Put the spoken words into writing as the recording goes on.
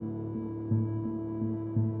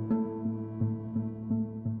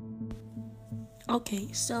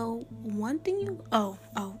Okay, so one thing right.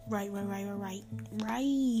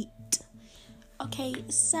 Okay,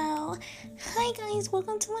 so hi guys,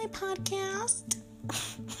 welcome to my podcast.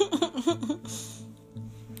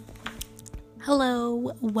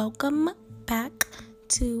 Hello, welcome back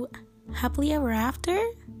to Happily Ever After,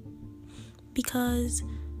 because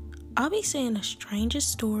I'll be saying the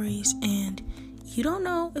strangest stories and you don't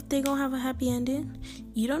know if they're gonna have a happy ending.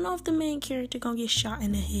 You don't know if the main character gonna get shot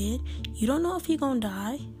in the head. You don't know if he gonna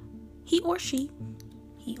die. He or she,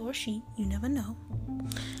 you never know.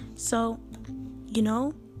 So,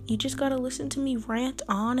 you just gotta listen to me rant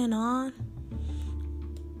on and on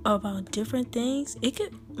about different things.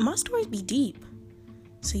 My stories be deep.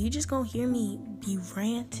 So you just gonna hear me be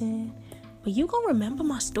ranting. But you gonna remember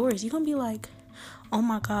my stories. You gonna be like, oh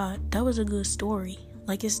my God, that was a good story.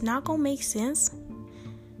 Like, it's not gonna make sense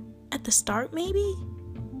at the start, maybe.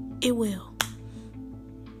 It will.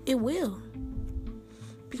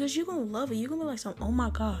 Because you're gonna love it. You're gonna be like, oh my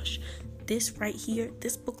gosh, this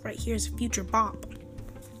book right here is future bop.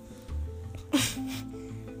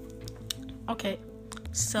 Okay,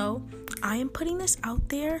 so I am putting this out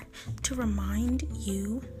there to remind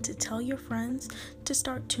you to tell your friends to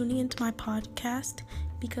start tuning into my podcast,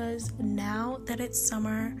 because now that it's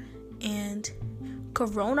summer and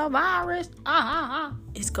coronavirus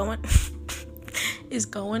is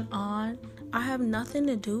going on, I have nothing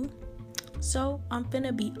to do. So I'm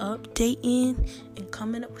finna be updating and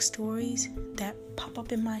coming up with stories that pop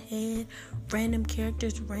up in my head, random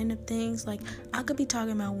characters, random things. Like, I could be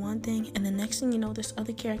talking about one thing and the next thing you know, this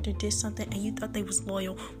other character did something and you thought they was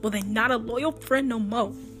loyal. Well, they're not a loyal friend no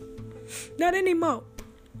more. Not anymore.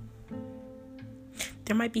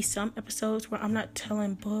 There might be some episodes where I'm not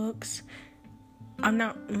telling books. I'm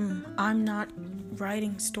not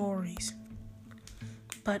writing stories.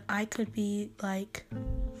 But I could be like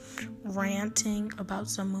ranting about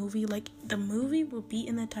some movie. Like, the movie will be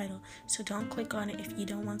in the title, so don't click on it if you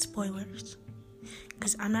don't want spoilers,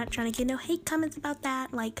 because I'm not trying to get no hate comments about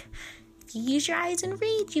that. Like, if you use your eyes and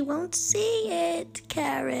read, you won't see it,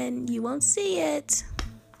 Karen. You won't see it.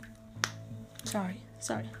 Sorry.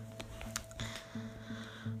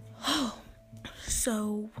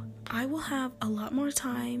 So I will have a lot more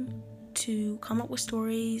time to come up with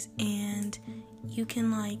stories, and you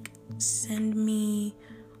can send me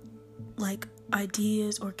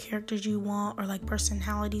ideas or characters you want, or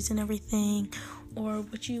personalities and everything, or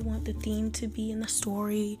what you want the theme to be in the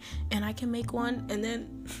story, and I can make one, and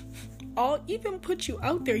then I'll even put you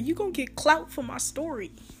out there. You gonna get clout for my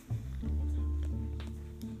story.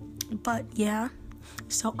 But yeah,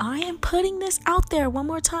 so I am putting this out there one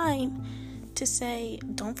more time to say,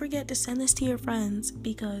 don't forget to send this to your friends,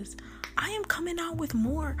 because I am coming out with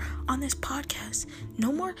more on this podcast.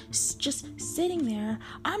 No more just sitting there.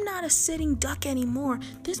 I'm not a sitting duck anymore.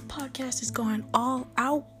 This podcast is going all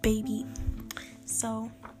out, baby.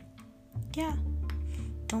 So, yeah.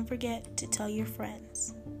 Don't forget to tell your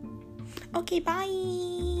friends. Okay, bye.